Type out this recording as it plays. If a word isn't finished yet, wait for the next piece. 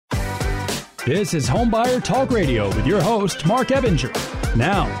This is Homebuyer Talk Radio with your host, Mark Ebinger.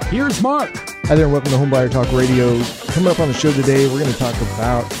 Now, here's Mark. Hi there, and welcome to Homebuyer Talk Radio. Coming up on the show today, we're going to talk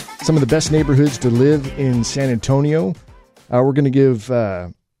about some of the best neighborhoods to live in San Antonio. We're going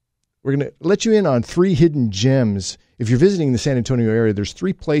to let you in on 3 hidden gems. If you're visiting the San Antonio area, there's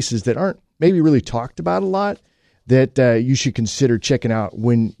 3 places that aren't maybe really talked about a lot that you should consider checking out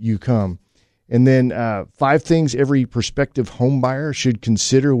when you come. And then 5 things every prospective home buyer should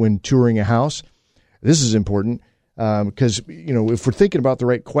consider when touring a house. This is important because, if we're thinking about the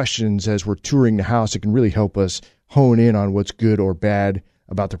right questions as we're touring the house, it can really help us hone in on what's good or bad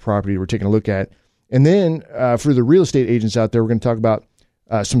about the property we're taking a look at. And then for the real estate agents out there, we're going to talk about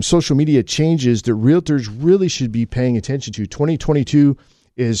some social media changes that realtors really should be paying attention to. 2022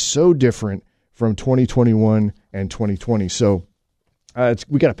 is so different from 2021 and 2020. So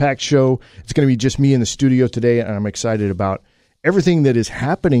we got a packed show. It's going to be just me in the studio today, and I'm excited about everything that is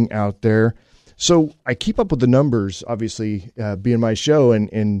happening out there. So I keep up with the numbers, obviously, being my show,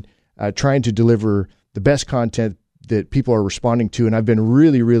 and trying to deliver the best content that people are responding to. And I've been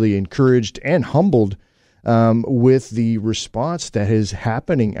really, really encouraged and humbled with the response that is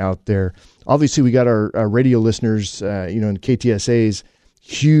happening out there. Obviously, we got our radio listeners, in KTSA's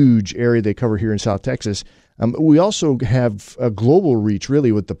huge area they cover here in South Texas. We also have a global reach,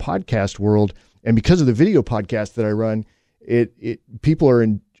 really, with the podcast world. And because of the video podcast that I run, people are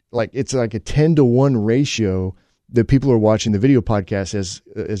in it's like a 10-to-1 ratio that people are watching the video podcast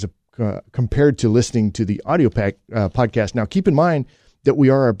as compared to listening to the audio podcast. Now, keep in mind that we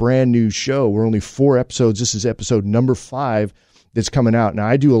are a brand new show. We're only 4 episodes. This is episode number 5 that's coming out. Now,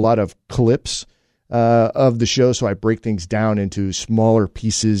 I do a lot of clips of the show, so I break things down into smaller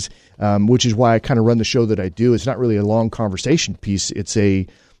pieces, which is why I kind of run the show that I do. It's not really a long conversation piece. It's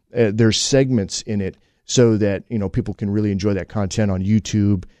there's segments in it so that people can really enjoy that content on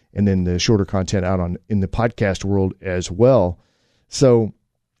YouTube, and then the shorter content out in the podcast world as well. So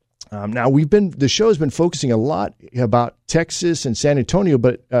now the show has been focusing a lot about Texas and San Antonio,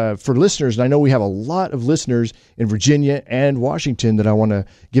 but for listeners, and I know we have a lot of listeners in Virginia and Washington that I want to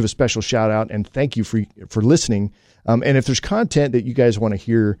give a special shout out and thank you for listening. And if there's content that you guys want to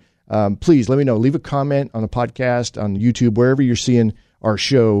hear, please let me know. Leave a comment on the podcast, on YouTube, wherever you're seeing our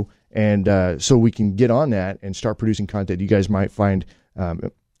show, and so we can get on that and start producing content you guys might find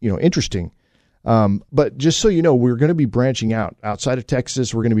interesting. But just so you know, we're going to be branching out outside of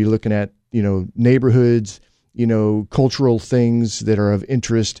Texas. We're going to be looking at, neighborhoods, cultural things that are of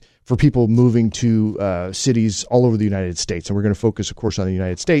interest for people moving to cities all over the United States. And we're going to focus, of course, on the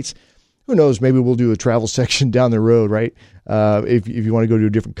United States. Who knows? Maybe we'll do a travel section down the road, right? If you want to go to a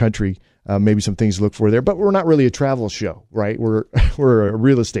different country, maybe some things to look for there. But we're not really a travel show, right? We're a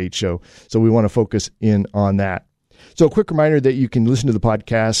real estate show. So we want to focus in on that. So a quick reminder that you can listen to the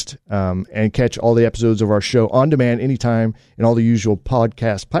podcast and catch all the episodes of our show on demand anytime in all the usual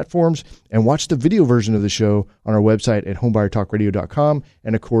podcast platforms, and watch the video version of the show on our website at homebuyertalkradio.com,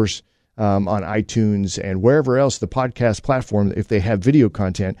 and of course on iTunes and wherever else the podcast platform, if they have video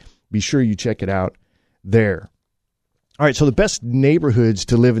content, be sure you check it out there. All right, so the best neighborhoods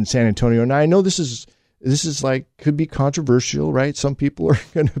to live in San Antonio. Now, I know this is could be controversial, right? Some people are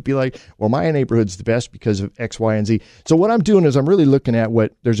going to be like, well, my neighborhood's the best because of X, Y, and Z. So what I'm doing is I'm really looking at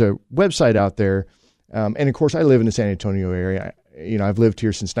there's a website out there. And of course I live in the San Antonio area. I've lived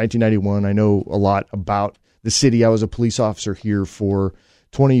here since 1991. I know a lot about the city. I was a police officer here for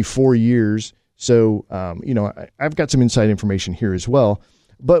 24 years. So, I've got some inside information here as well.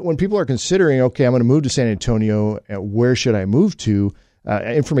 But when people are considering, okay, I'm going to move to San Antonio, where should I move to?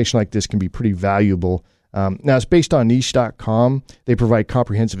 Information like this can be pretty valuable. Now, it's based on niche.com. They provide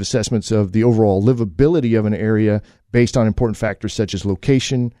comprehensive assessments of the overall livability of an area based on important factors such as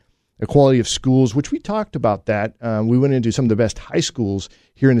location, the quality of schools, which we talked about that. We went into some of the best high schools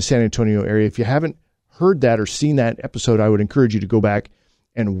here in the San Antonio area. If you haven't heard that or seen that episode, I would encourage you to go back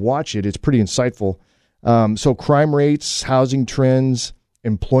and watch it. It's pretty insightful. So crime rates, housing trends,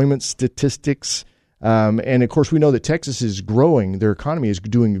 employment statistics, and of course, we know that Texas is growing. Their economy is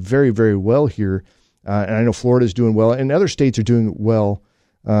doing very, very well here. And I know Florida is doing well, and other states are doing well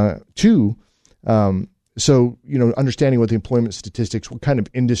too. So, understanding what the employment statistics, what kind of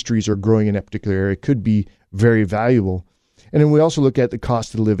industries are growing in that particular area could be very valuable. And then we also look at the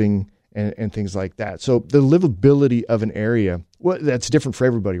cost of living and things like that. So the livability of an area, that's different for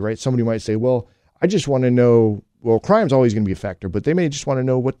everybody, right? Somebody might say, well, I just want to know, well, crime's always going to be a factor, but they may just want to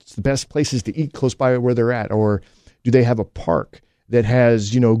know what's the best places to eat close by where they're at, or do they have a park that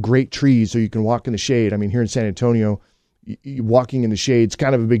has, great trees so you can walk in the shade? I mean, here in San Antonio, walking in the shade is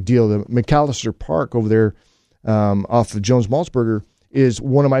kind of a big deal. The McAllister Park over there off of Jones-Maltsberger is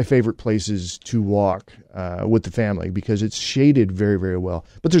one of my favorite places to walk with the family because it's shaded very, very well.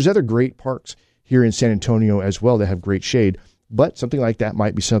 But there's other great parks here in San Antonio as well that have great shade. But something like that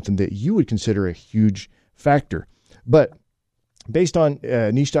might be something that you would consider a huge factor. But based on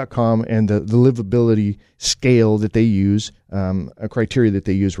niche.com and the livability scale that they use, a criteria that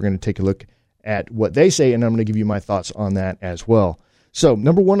they use, we're going to take a look at what they say, and I'm going to give you my thoughts on that as well. So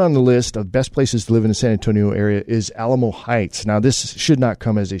number one on the list of best places to live in the San Antonio area is Alamo Heights. Now, this should not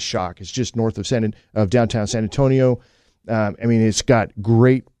come as a shock. It's just north of downtown San Antonio. It's got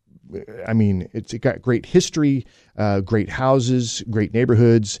great history, great houses, great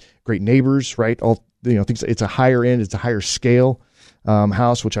neighborhoods, great neighbors, right? All things. It's a higher end, it's a higher scale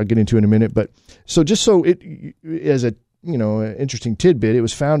house, which I'll get into in a minute. But so just so it as a an interesting tidbit, it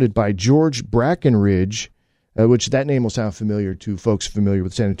was founded by George Brackenridge, which that name will sound familiar to folks familiar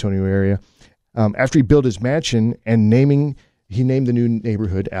with the San Antonio area. After he built his mansion and he named the new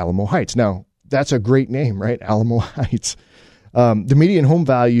neighborhood Alamo Heights. Now, that's a great name, right? Alamo Heights. The median home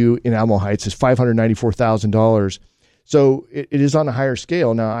value in Alamo Heights is $594,000. So it is on a higher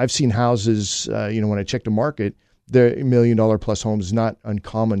scale. Now, I've seen houses, when I check the market, the $1 million plus homes is not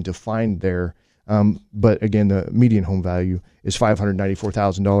uncommon to find there. But again, the median home value is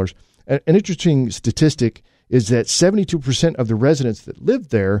 $594,000. An interesting statistic is that 72% of the residents that live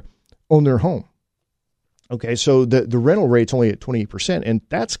there own their home. Okay, so the rental rate's only at 28%, and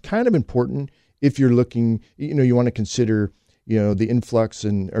that's kind of important if you're looking, you want to consider, the influx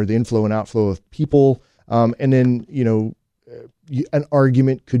or the inflow and outflow of people. And then, an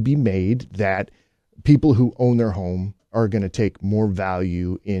argument could be made that people who own their home are going to take more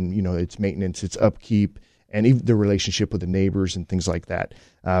value in, its maintenance, its upkeep, and even the relationship with the neighbors and things like that.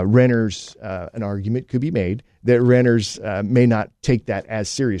 Renters, an argument could be made that renters may not take that as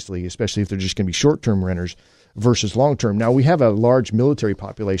seriously, especially if they're just going to be short-term renters versus long-term. Now, we have a large military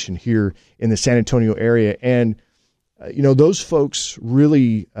population here in the San Antonio area, and those folks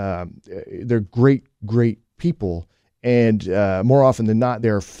really, they're great, great people. And more often than not,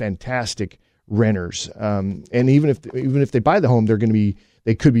 they're fantastic renters. And even if they buy the home,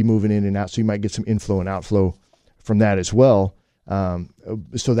 they could be moving in and out. So you might get some inflow and outflow from that as well.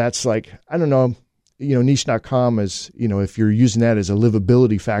 So that's like, I don't know, niche.com is, if you're using that as a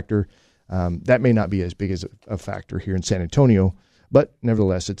livability factor, that may not be as big as a factor here in San Antonio, but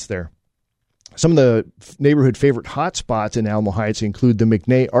nevertheless, it's there. Some of the neighborhood favorite hotspots in Alamo Heights include the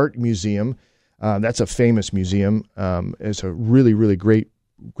McNay Art Museum. That's a famous museum. It's a really, really great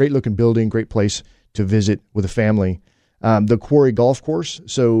looking building, great place to visit with a family. The Quarry Golf Course,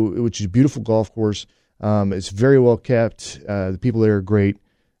 which is a beautiful golf course. It's very well kept. The people there are great.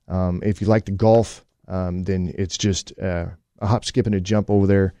 If you like the golf, then it's just a hop, skip, and a jump over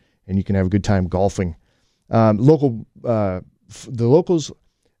there, and you can have a good time golfing. The locals,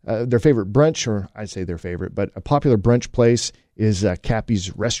 their favorite brunch, or I say their favorite, but a popular brunch place is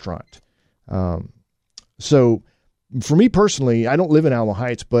Cappy's Restaurant. So for me personally, I don't live in Alamo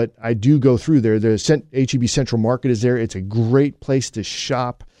Heights, but I do go through there. The H-E-B Central Market is there. It's a great place to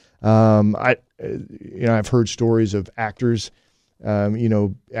shop. I've heard stories of actors,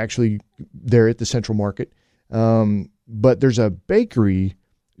 actually there at the Central Market. But there's a bakery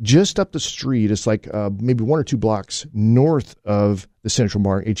just up the street. It's like maybe 1 or 2 blocks north of the Central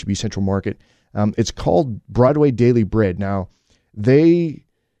Market, H-E-B Central Market. It's called Broadway Daily Bread. Now, they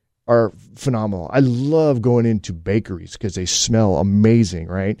are phenomenal. I love going into bakeries because they smell amazing,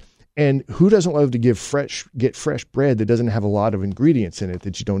 right? And who doesn't love to get fresh bread that doesn't have a lot of ingredients in it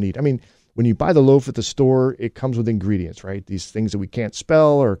that you don't need? I mean, when you buy the loaf at the store, it comes with ingredients, right? These things that we can't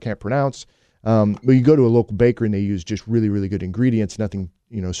spell or can't pronounce. But you go to a local bakery and they use just really, really good ingredients, nothing,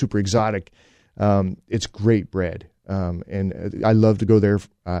 super exotic. It's great bread. And I love to go there.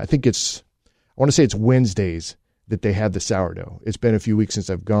 I want to say it's Wednesdays that they have the sourdough. It's been a few weeks since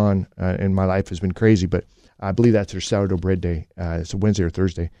I've gone, and my life has been crazy, but I believe that's their sourdough bread day. It's a Wednesday or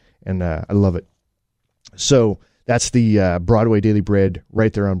Thursday, and I love it. So that's the Broadway Daily Bread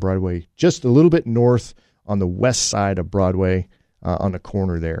right there on Broadway, just a little bit north on the west side of Broadway, on the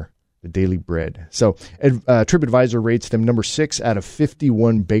corner there, the Daily Bread. So TripAdvisor rates them number 6 out of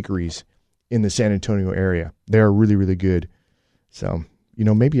 51 bakeries in the San Antonio area. They are really, really good. So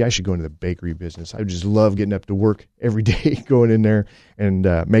maybe I should go into the bakery business. I just love getting up to work every day, going in there and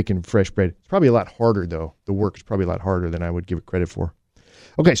making fresh bread. It's probably a lot harder, though. The work is probably a lot harder than I would give it credit for.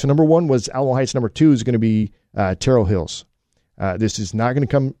 Okay, so number 1 was Alamo Heights. Number 2 is going to be Terrell Hills. This is not going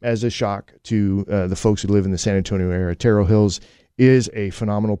to come as a shock to the folks who live in the San Antonio area. Terrell Hills is a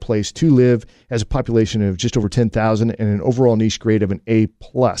phenomenal place to live, has a population of just over 10,000 and an overall niche grade of an A+.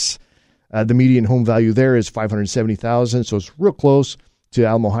 The median home value there is $570,000, so it's real close. to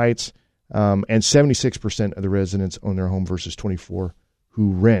Alamo Heights, and 76% of the residents own their home versus 24%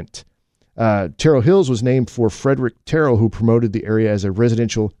 who rent. Terrell Hills was named for Frederick Terrell, who promoted the area as a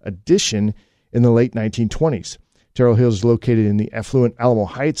residential addition in the late 1920s. Terrell Hills is located in the affluent Alamo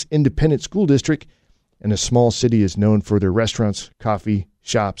Heights Independent School District, and the small city is known for their restaurants, coffee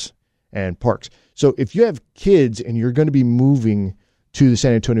shops, and parks. So if you have kids and you're going to be moving to the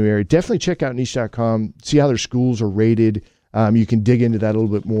San Antonio area, definitely check out niche.com, see how their schools are rated. You can dig into that a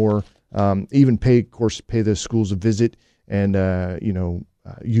little bit more. Even pay the schools a visit and,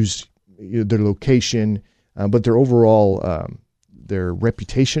 use their location, but their overall, their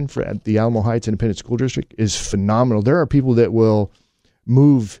reputation for at the Alamo Heights Independent School District is phenomenal. There are people that will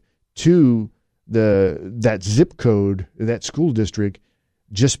move to that zip code, that school district,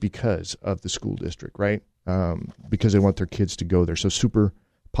 just because of the school district, right? Because they want their kids to go there. So super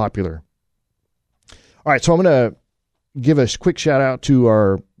popular. All right, so I'm going to give a quick shout out to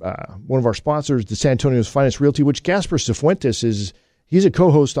our one of our sponsors, the San Antonio's Finest Realty, which Gasper Cifuentes he's a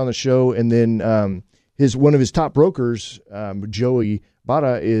co-host on the show, and then one of his top brokers, Joey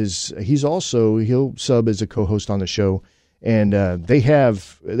Bada, he'll sub as a co-host on the show, and they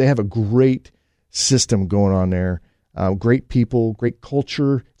have a great system going on there. Great people, great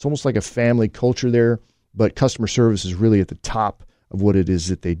culture. It's almost like a family culture there, but customer service is really at the top of what it is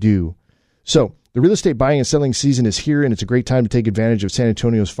that they do. So the real estate buying and selling season is here, and it's a great time to take advantage of San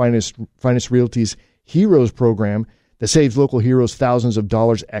Antonio's Finest Realty's Heroes program that saves local heroes thousands of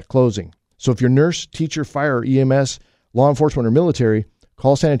dollars at closing. So if you're nurse, teacher, fire, or EMS, law enforcement, or military,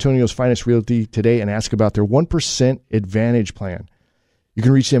 call San Antonio's Finest Realty today and ask about their 1% Advantage plan. You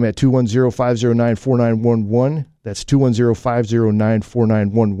can reach them at 210-509-4911. That's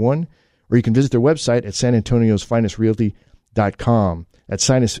 210-509-4911. Or you can visit their website at sanantoniosfinestrealty.com. That's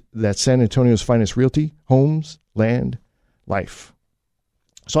San Antonio's Finest Realty, homes, land, life.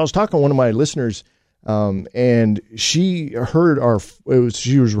 So I was talking to one of my listeners, and she heard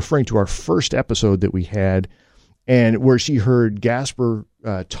she was referring to our first episode that we had, and where she heard Gasper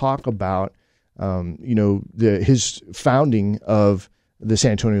talk about, his founding of the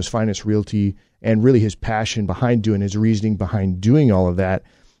San Antonio's Finest Realty, and really his passion behind doing, his reasoning behind doing all of that.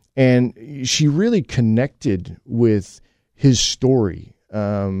 And she really connected with his story,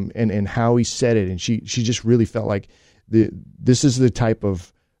 and how he said it. And she just really felt like this is the type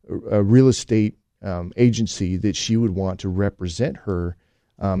of real estate agency that she would want to represent her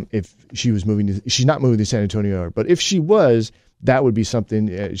if she was she's not moving to San Antonio, but if she was, that would be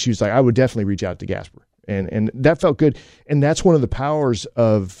something. She was like, I would definitely reach out to Gasper. And that felt good. And that's one of the powers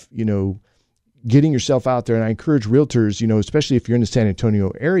of, getting yourself out there. And I encourage realtors, especially if you're in the San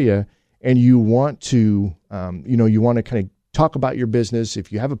Antonio area and you want to, you want to kind of talk about your business.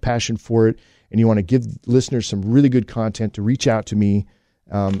 If you have a passion for it and you want to give listeners some really good content, to reach out to me,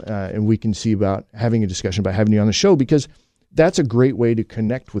 and we can see about having a discussion about having you on the show, because that's a great way to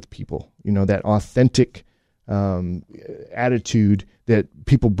connect with people. That authentic attitude that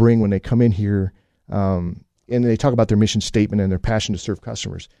people bring when they come in here, and they talk about their mission statement and their passion to serve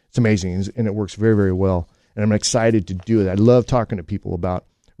customers. It's amazing, and it works very, very well. And I'm excited to do it. I love talking to people about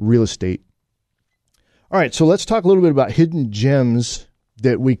real estate. All right, so let's talk a little bit about hidden gems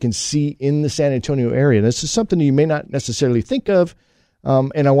that we can see in the San Antonio area. This is something you may not necessarily think of,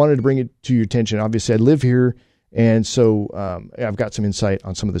 and I wanted to bring it to your attention. Obviously, I live here, and so I've got some insight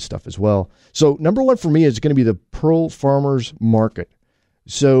on some of this stuff as well. So number one for me is going to be the Pearl Farmers Market.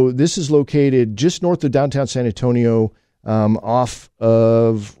 So this is located just north of downtown San Antonio, off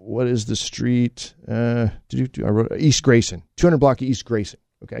of, what is the street? I wrote East Grayson, 200 block of East Grayson.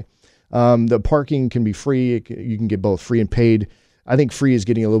 Okay. The parking can be free. You can get both free and paid. I think free is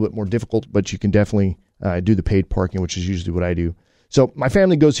getting a little bit more difficult, but you can definitely do the paid parking, which is usually what I do. So my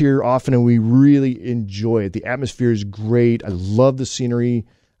family goes here often, and we really enjoy it. The atmosphere is great. I love the scenery.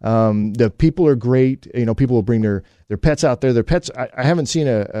 The people are great. People will bring their pets out there. Their pets, I haven't seen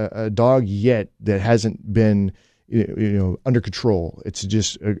a dog yet that hasn't been, under control. It's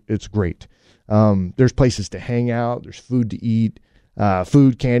just, it's great. There's places to hang out. There's food to eat,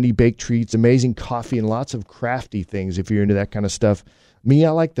 food, candy, baked treats, amazing coffee, and lots of crafty things if you're into that kind of stuff. Me, I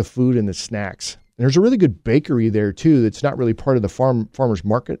like the food and the snacks. And there's a really good bakery there too. That's not really part of the farmers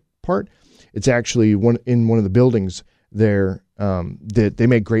market part. It's actually in one of the buildings there, that they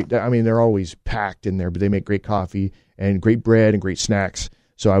make great. I mean, they're always packed in there, but they make great coffee and great bread and great snacks.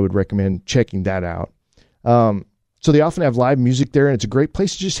 So I would recommend checking that out. So they often have live music there, and it's a great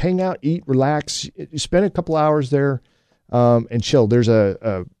place to just hang out, eat, relax. You spend a couple hours there, and chill. There's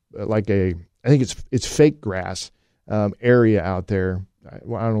I think it's fake grass area out there. I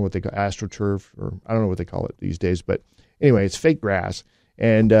don't know what they call AstroTurf, or I don't know what they call it these days, but anyway, it's fake grass,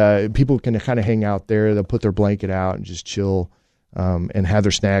 And people can kind of hang out there. They'll put their blanket out and just chill and have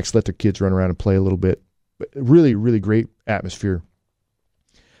their snacks, let their kids run around and play a little bit. But really, really great atmosphere.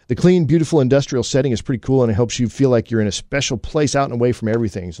 The clean, beautiful industrial setting is pretty cool, and it helps you feel like you're in a special place out and away from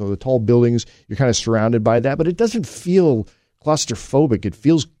everything. So the tall buildings, you're kind of surrounded by that, but it doesn't feel claustrophobic. It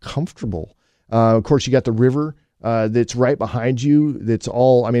feels comfortable. Of course, you got the river that's right behind you. It's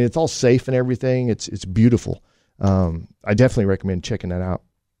all safe and everything. It's beautiful. I definitely recommend checking that out.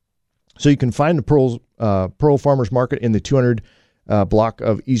 So you can find the Pearl Farmers Market in the 200 block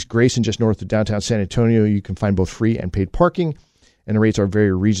of East Grayson, just north of downtown San Antonio. You can find both free and paid parking, and the rates are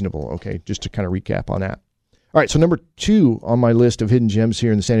very reasonable. Okay, just to kind of recap on that. All right, so number 2 on my list of hidden gems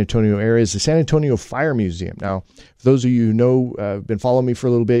here in the San Antonio area is the San Antonio Fire Museum. Now, for those of you who know, been following me for a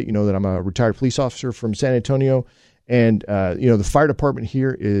little bit, you know that I'm a retired police officer from San Antonio, and the fire department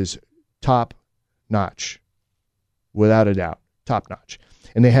here is top notch, without a doubt, top notch.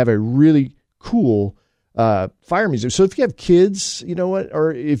 And they have a really cool fire museum. So if you have kids, you know what,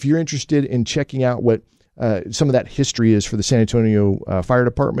 or if you're interested in checking out what some of that history is for the San Antonio Fire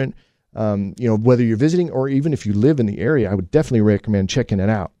Department, whether you're visiting or even if you live in the area, I would definitely recommend checking it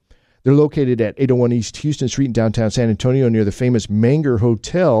out. They're located at 801 East Houston Street in downtown San Antonio near the famous Menger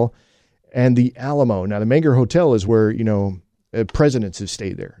Hotel and the Alamo. Now, the Menger Hotel is where, presidents have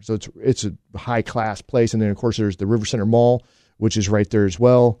stayed there. So it's a high-class place. And then, of course, there's the River Center Mall, which is right there as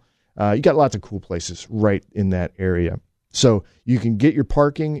well. You got lots of cool places right in that area. So you can get your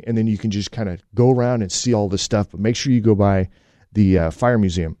parking, and then you can just kind of go around and see all this stuff. But make sure you go by the fire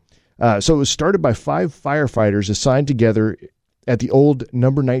museum. So it was started by 5 firefighters assigned together at the old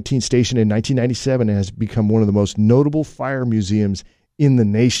number 19 station in 1997 and has become one of the most notable fire museums in the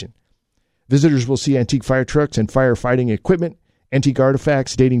nation. Visitors will see antique fire trucks and firefighting equipment, antique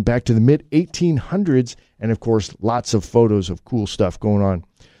artifacts dating back to the mid-1800s, and, of course, lots of photos of cool stuff going on.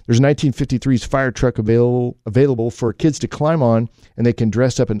 There's a 1953's fire truck available for kids to climb on, and they can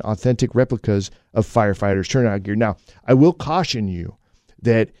dress up in authentic replicas of firefighters' turnout gear. Now, I will caution you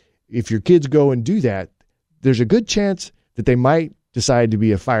that if your kids go and do that, there's a good chance that they might decide to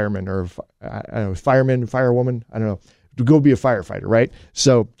be a fireman or fireman, firewoman, I don't know, to go be a firefighter, right?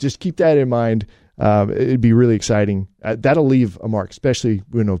 So just keep that in mind. It'd be really exciting. That'll leave a mark, especially,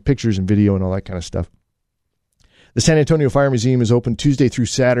 pictures and video and all that kind of stuff. The San Antonio Fire Museum is open Tuesday through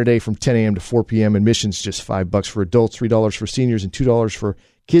Saturday from 10 a.m. to 4 p.m. Admission's just $5 for adults, $3 for seniors, and $2 for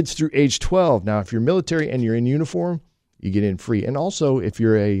kids through age 12. Now, if you're military and you're in uniform, you get in free. And also, if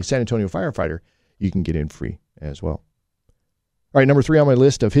you're a San Antonio firefighter, you can get in free as well. All right, number 3 on my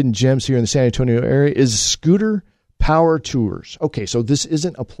list of hidden gems here in the San Antonio area is Scooter Power Tours. Okay, so this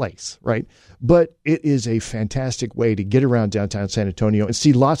isn't a place, right? But it is a fantastic way to get around downtown San Antonio and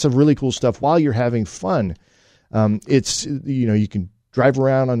see lots of really cool stuff while you're having fun. It's, you can drive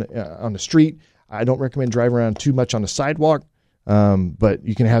around on the street. I don't recommend driving around too much on the sidewalk, but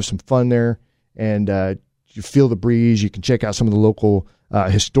you can have some fun there, and you feel the breeze. You can check out some of the local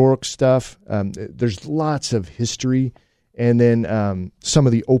historic stuff. There's lots of history, and then some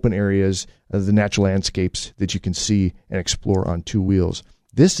of the open areas, the natural landscapes that you can see and explore on 2 wheels.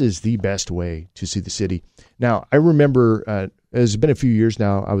 This is the best way to see the city. Now, I remember, it's been a few years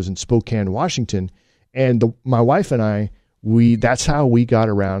now, I was in Spokane, Washington, and my wife and I, that's how we got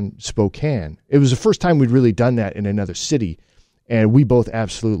around Spokane. It was the first time we'd really done that in another city, and we both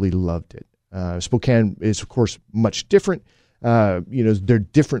absolutely loved it. Spokane is, of course, much different. There's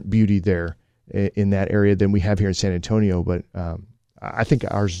different beauty there in that area than we have here in San Antonio, but I think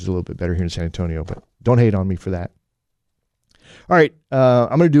ours is a little bit better here in San Antonio, but don't hate on me for that. All right,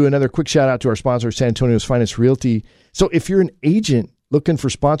 I'm going to do another quick shout out to our sponsor, San Antonio's Finest Realty. So if you're an agent looking for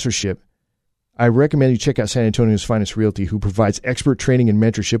sponsorship, I recommend you check out San Antonio's Finest Realty, who provides expert training and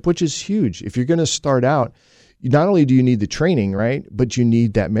mentorship, which is huge. If you're going to start out, not only do you need the training, right, but you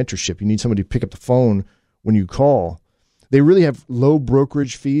need that mentorship. You need somebody to pick up the phone when you call. They really have low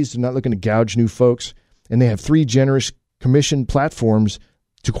brokerage fees. They're not looking to gouge new folks. And they have 3 generous commission platforms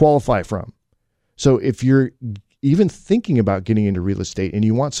to qualify from. So if you're even thinking about getting into real estate and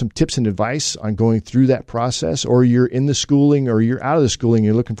you want some tips and advice on going through that process, or you're in the schooling or you're out of the schooling,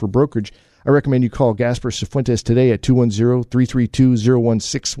 you're looking for brokerage, I recommend you call Gasper Cifuentes today at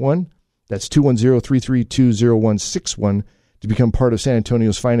 210-332-0161. That's 210-332-0161 to become part of San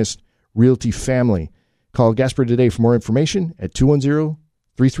Antonio's Finest Realty family. Call Gasper today for more information at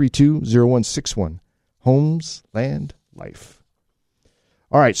 210-332-0161. Homes, land, life.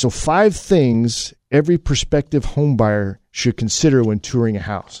 All right, so 5 things every prospective home buyer should consider when touring a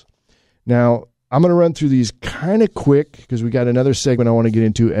house. Now, I'm going to run through these kind of quick because we got another segment I want to get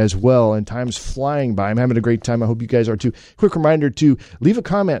into as well, and time's flying by. I'm having a great time. I hope you guys are too. Quick reminder to leave a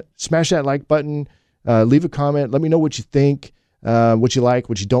comment, smash that like button, leave a comment. Let me know what you think, what you like,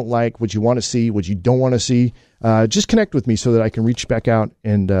 what you don't like, what you want to see, what you don't want to see. Just connect with me so that I can reach back out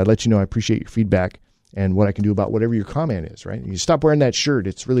and let you know I appreciate your feedback and what I can do about whatever your comment is, right? You stop wearing that shirt.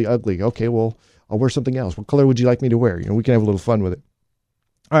 It's really ugly. Okay, well, I'll wear something else. What color would you like me to wear? We can have a little fun with it.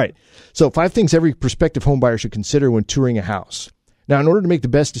 All right. So 5 things every prospective home buyer should consider when touring a house. Now, in order to make the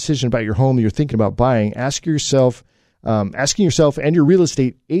best decision about your home that you're thinking about buying, asking yourself and your real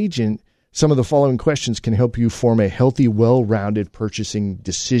estate agent some of the following questions can help you form a healthy, well-rounded purchasing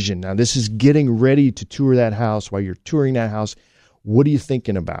decision. Now, this is getting ready to tour that house. While you're touring that house, what are you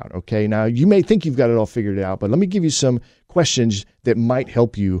thinking about? Okay. Now, you may think you've got it all figured out, but let me give you some questions that might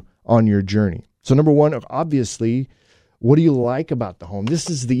help you on your journey. So number one, obviously, what do you like about the home? This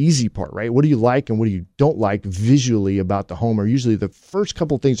is the easy part, right? What do you like and what do you don't like visually about the home are usually the first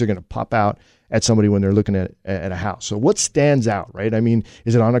couple of things that are going to pop out at somebody when they're looking at a house. So what stands out, right? I mean,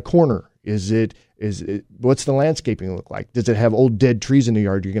 is it on a corner? Is it what's the landscaping look like? Does it have old dead trees in the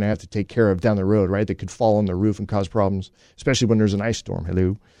yard you're going to have to take care of down the road, right? That could fall on the roof and cause problems, especially when there's an ice storm.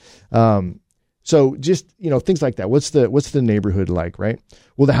 Hello. So just, things like that. What's the neighborhood like, right?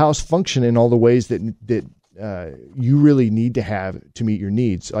 Will the house function in all the ways that you really need to have to meet your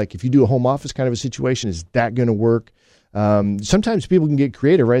needs? Like if you do a home office kind of a situation, is that going to work? Sometimes people can get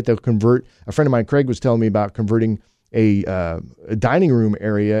creative, right? They'll convert. A friend of mine, Craig, was telling me about converting a dining room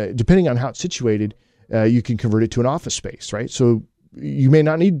area. Depending on how it's situated, you can convert it to an office space, right? So you may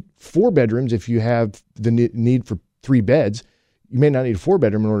not need 4 bedrooms if you have the need for 3 beds. You may not need a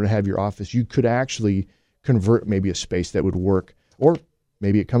 4-bedroom in order to have your office. You could actually convert maybe a space that would work, or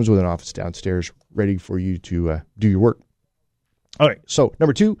maybe it comes with an office downstairs ready for you to do your work. All right. So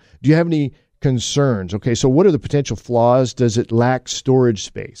number 2, do you have any concerns? Okay. So what are the potential flaws? Does it lack storage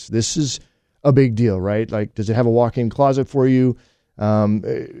space? This is a big deal, right? Like, does it have a walk-in closet for you?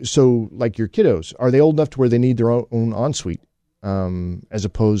 So like your kiddos, are they old enough to where they need their own ensuite, as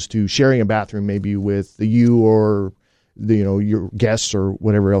opposed to sharing a bathroom maybe with you or your guests or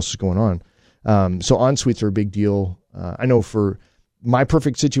whatever else is going on. So en-suites are a big deal. I know for my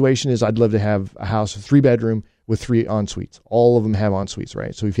perfect situation is I'd love to have a house, a 3-bedroom with 3 en-suites. All of them have en-suites,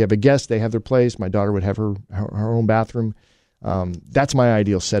 right? So if you have a guest, they have their place. My daughter would have her own bathroom. That's my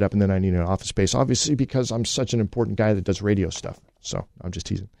ideal setup. And then I need an office space, obviously, because I'm such an important guy that does radio stuff. So I'm just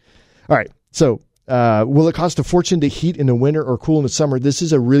teasing. All right. So, will it cost a fortune to heat in the winter or cool in the summer? This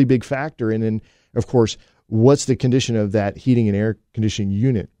is a really big factor. And then, of course, what's the condition of that heating and air conditioning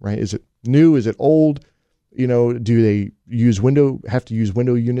unit, right? Is it new? Is it old? Do they have to use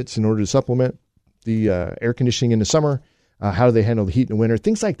window units in order to supplement the air conditioning in the summer? How do they handle the heat in the winter?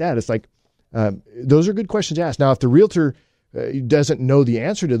 Things like that. It's like, those are good questions to ask. Now, if the realtor doesn't know the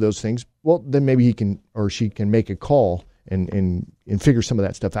answer to those things, well, then maybe he can or she can make a call and figure some of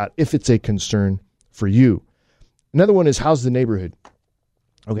that stuff out if it's a concern for you. Another one is, how's the neighborhood?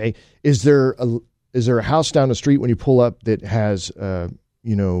 Okay. Is there a house down the street when you pull up that has, a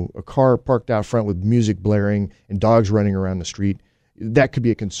car parked out front with music blaring and dogs running around the street? That could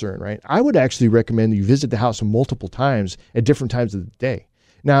be a concern, right? I would actually recommend that you visit the house multiple times at different times of the day.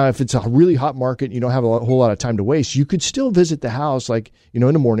 Now, if it's a really hot market and you don't have a whole lot of time to waste, you could still visit the house in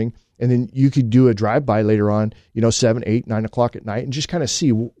the morning, and then you could do a drive-by later on, 7, 8, 9 o'clock at night and just kind of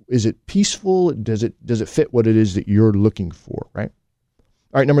see, is it peaceful? Does it fit what it is that you're looking for, right?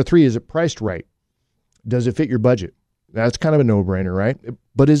 All right, number 3, is it priced right? Does it fit your budget? That's kind of a no-brainer, right?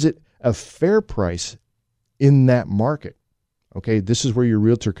 But is it a fair price in that market? Okay, this is where your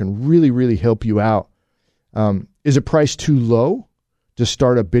realtor can really, really help you out. Is it priced too low to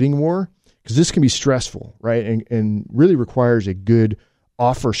start a bidding war? Because this can be stressful, right? And really requires a good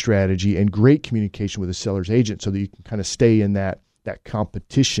offer strategy and great communication with the seller's agent so that you can kind of stay in that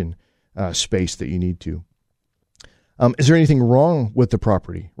competition space that you need to. Is there anything wrong with the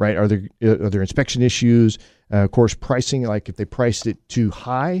property, right? Are there inspection issues? Of course, pricing, like if they priced it too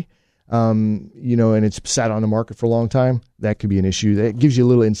high, and it's sat on the market for a long time, that could be an issue. That gives you a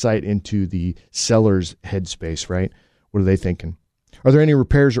little insight into the seller's headspace, right? What are they thinking? Are there any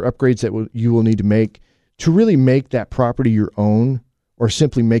repairs or upgrades that you will need to make to really make that property your own, or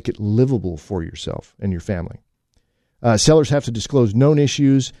simply make it livable for yourself and your family? Sellers have to disclose known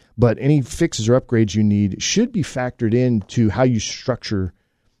issues, but any fixes or upgrades you need should be factored into how you structure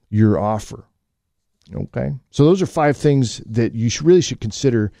your offer. Okay, so those are 5 things that you really should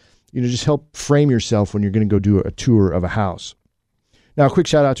consider. Just help frame yourself when you're going to go do a tour of a house. Now, a quick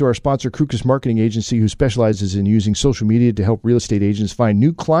shout out to our sponsor, Krukus Marketing Agency, who specializes in using social media to help real estate agents find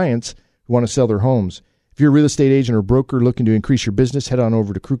new clients who who want to sell their homes. If you're a real estate agent or broker looking to increase your business, head on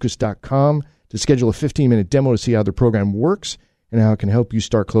over to Crukus.com to schedule a 15-minute demo to see how the program works and how it can help you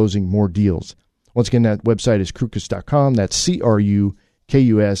start closing more deals. Once again, that website is Crukus.com. That's CRUKUS.com.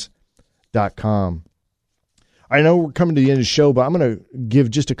 I know we're coming to the end of the show, but I'm going to give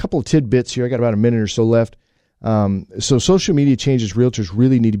just a couple of tidbits here. I got about a minute or so left. So social media changes realtors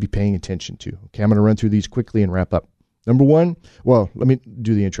really need to be paying attention to. Okay, I'm going to run through these quickly and wrap up. Number one, well, let me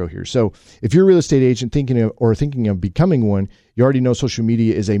do the intro here. So if you're a real estate agent thinking of becoming one, you already know social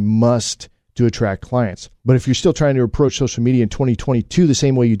media is a must to attract clients. But if you're still trying to approach social media in 2022 the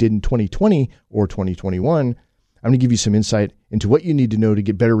same way you did in 2020 or 2021, I'm going to give you some insight into what you need to know to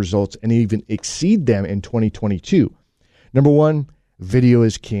get better results and even exceed them in 2022. Number one, video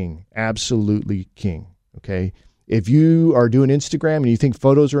is king. Absolutely king. Okay. If you are doing Instagram and you think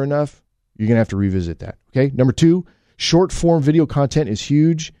photos are enough, you're going to have to revisit that. Okay. Number two, short form video content is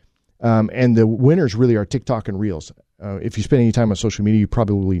huge. And the winners really are TikTok and Reels. If you spend any time on social media, you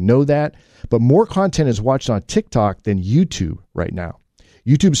probably know that. But more content is watched on TikTok than YouTube right now.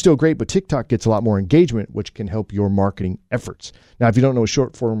 YouTube's still great, but TikTok gets a lot more engagement, which can help your marketing efforts. Now, if you don't know what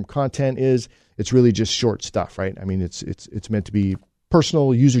short form content is, it's really just short stuff, right? I mean, it's meant to be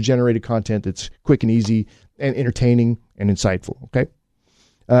personal, user-generated content that's quick and easy and entertaining and insightful, okay?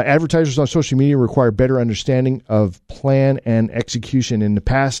 Advertisers on social media require better understanding of plan and execution. In the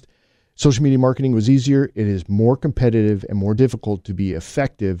past, social media marketing was easier. It is more competitive and more difficult to be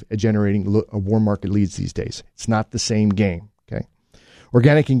effective at generating warm market leads these days. It's not the same game, okay?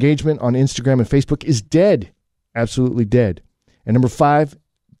 Organic engagement on Instagram and Facebook is dead, absolutely dead. And number five,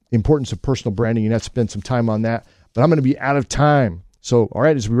 the importance of personal branding. You have to spend some time on that, but I'm going to be out of time. So, all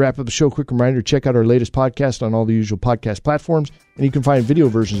right, as we wrap up the show, quick reminder, check out our latest podcast on all the usual podcast platforms, and you can find video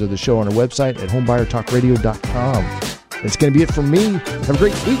versions of the show on our website at homebuyertalkradio.com. That's going to be it from me. Have a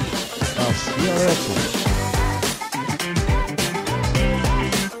great week. I'll see you on the next one.